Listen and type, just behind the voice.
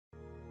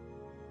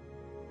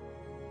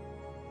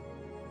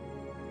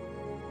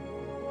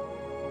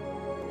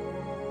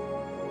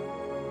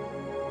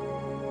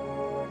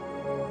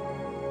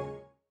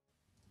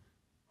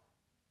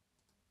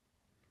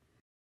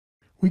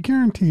We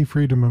guarantee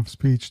freedom of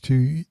speech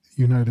to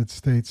United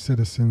States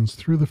citizens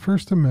through the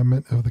First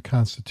Amendment of the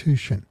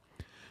Constitution.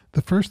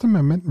 The First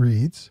Amendment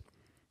reads,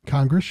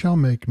 Congress shall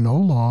make no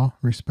law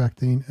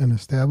respecting an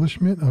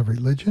establishment of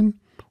religion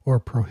or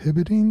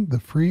prohibiting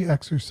the free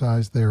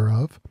exercise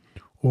thereof,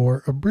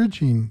 or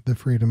abridging the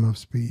freedom of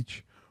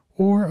speech,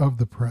 or of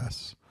the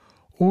press,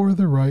 or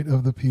the right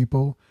of the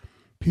people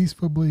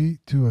peaceably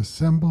to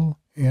assemble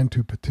and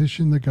to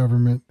petition the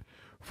government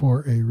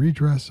for a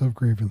redress of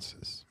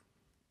grievances.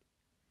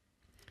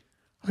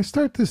 I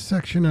start this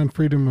section on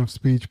freedom of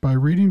speech by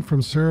reading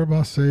from Sarah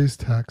Bossay's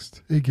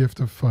text, A Gift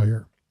of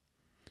Fire.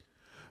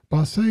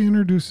 Bossay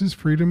introduces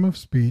freedom of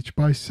speech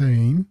by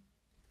saying,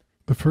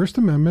 the First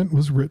Amendment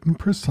was written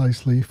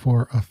precisely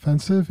for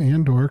offensive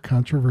and/or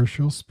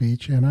controversial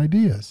speech and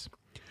ideas.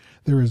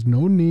 There is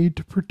no need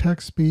to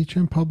protect speech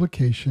and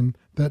publication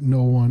that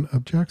no one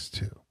objects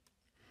to.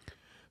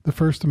 The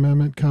First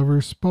Amendment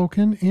covers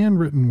spoken and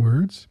written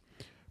words,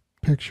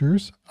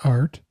 pictures,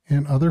 art,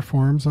 and other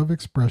forms of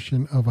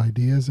expression of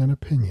ideas and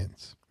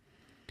opinions.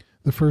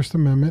 The First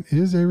Amendment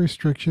is a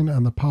restriction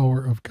on the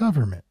power of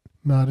government,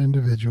 not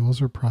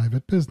individuals or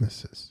private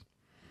businesses.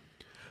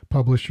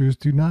 Publishers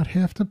do not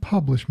have to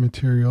publish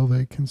material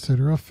they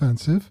consider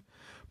offensive,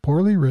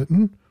 poorly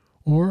written,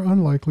 or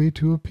unlikely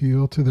to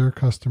appeal to their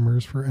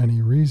customers for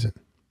any reason.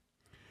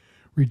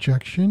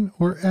 Rejection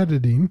or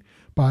editing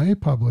by a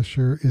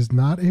publisher is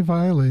not a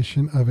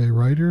violation of a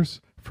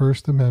writer's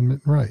First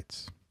Amendment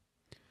rights.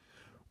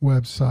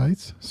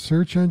 Websites,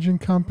 search engine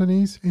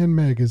companies, and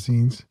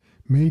magazines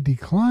may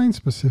decline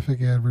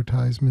specific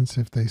advertisements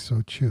if they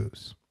so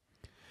choose.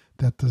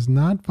 That does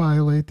not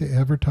violate the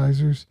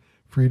advertiser's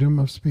freedom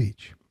of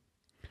speech.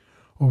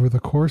 Over the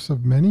course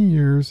of many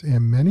years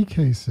and many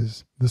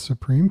cases, the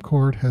Supreme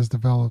Court has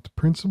developed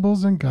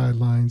principles and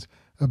guidelines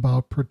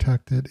about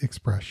protected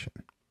expression.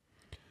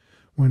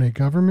 When a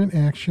government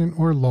action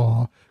or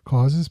law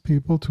causes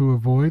people to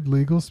avoid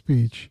legal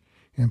speech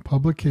and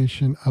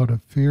publication out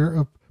of fear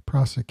of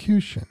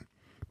prosecution,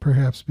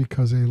 perhaps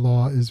because a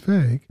law is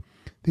vague,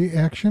 the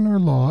action or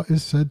law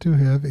is said to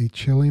have a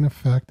chilling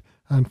effect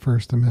on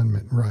First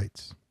Amendment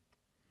rights.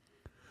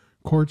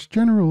 Courts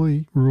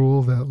generally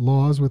rule that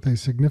laws with a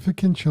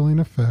significant chilling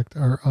effect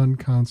are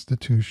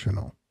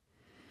unconstitutional.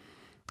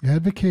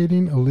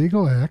 Advocating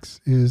illegal acts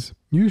is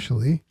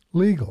usually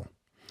legal.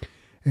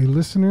 A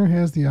listener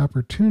has the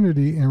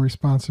opportunity and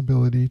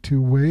responsibility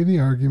to weigh the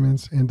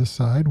arguments and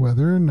decide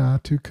whether or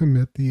not to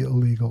commit the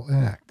illegal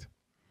act.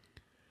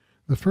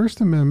 The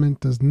First Amendment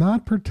does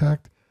not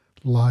protect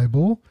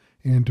libel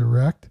and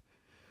direct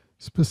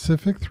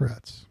specific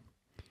threats.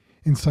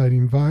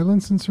 Inciting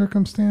violence in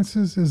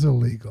circumstances is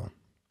illegal.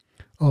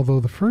 Although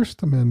the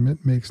First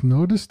Amendment makes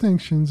no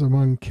distinctions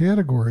among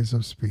categories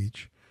of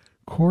speech,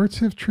 courts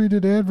have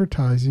treated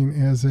advertising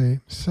as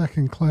a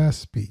second-class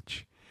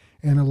speech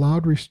and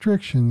allowed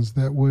restrictions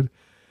that would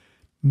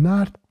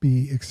not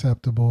be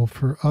acceptable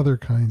for other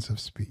kinds of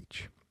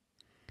speech.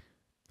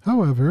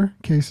 However,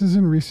 cases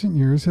in recent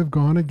years have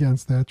gone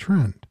against that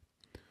trend.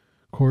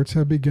 Courts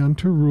have begun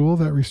to rule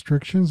that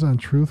restrictions on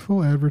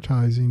truthful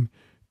advertising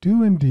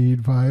do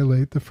indeed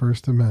violate the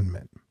First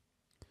Amendment.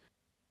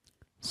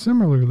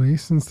 Similarly,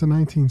 since the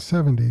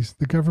 1970s,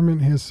 the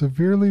government has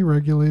severely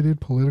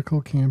regulated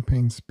political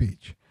campaign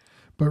speech,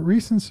 but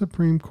recent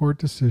Supreme Court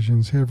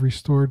decisions have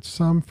restored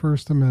some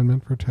First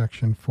Amendment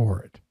protection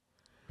for it.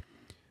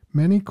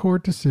 Many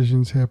court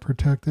decisions have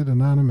protected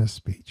anonymous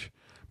speech,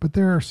 but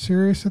there are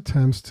serious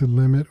attempts to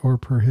limit or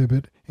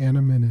prohibit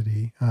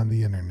anonymity on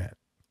the Internet.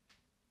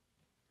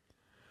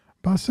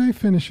 Bossay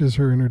finishes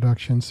her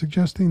introduction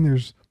suggesting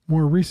there's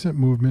more recent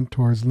movement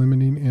towards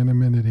limiting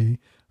anonymity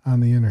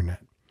on the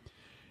Internet.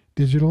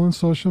 Digital and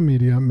social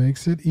media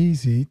makes it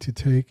easy to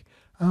take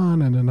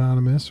on an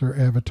anonymous or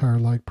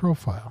avatar-like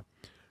profile,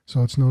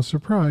 so it's no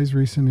surprise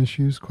recent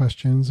issues,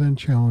 questions, and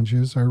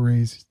challenges are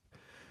raised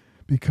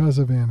because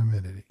of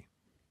anonymity.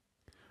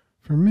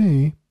 For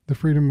me, the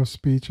freedom of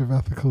speech of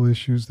ethical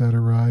issues that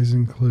arise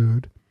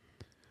include: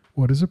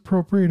 what is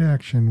appropriate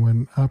action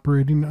when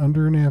operating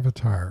under an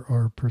avatar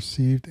or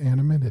perceived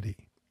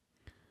anonymity?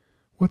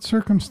 What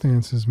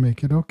circumstances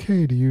make it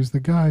okay to use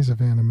the guise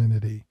of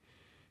anonymity?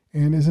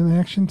 And is an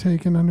action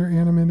taken under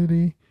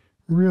anonymity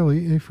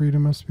really a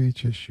freedom of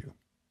speech issue?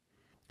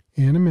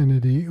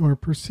 Anonymity or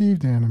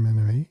perceived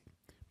anonymity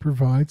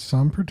provides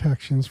some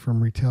protections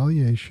from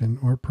retaliation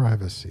or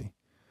privacy,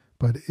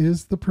 but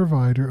is the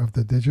provider of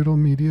the digital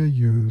media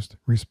used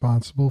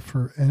responsible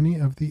for any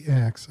of the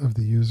acts of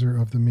the user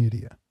of the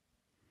media?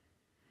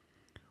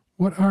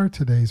 What are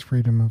today's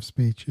freedom of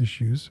speech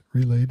issues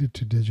related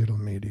to digital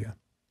media?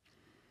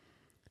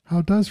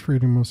 How does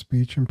freedom of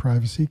speech and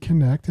privacy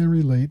connect and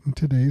relate in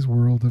today's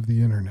world of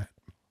the Internet?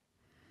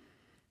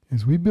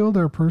 As we build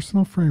our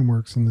personal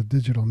frameworks in the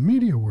digital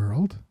media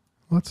world,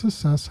 let's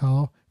assess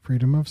how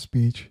freedom of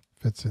speech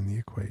fits in the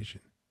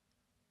equation.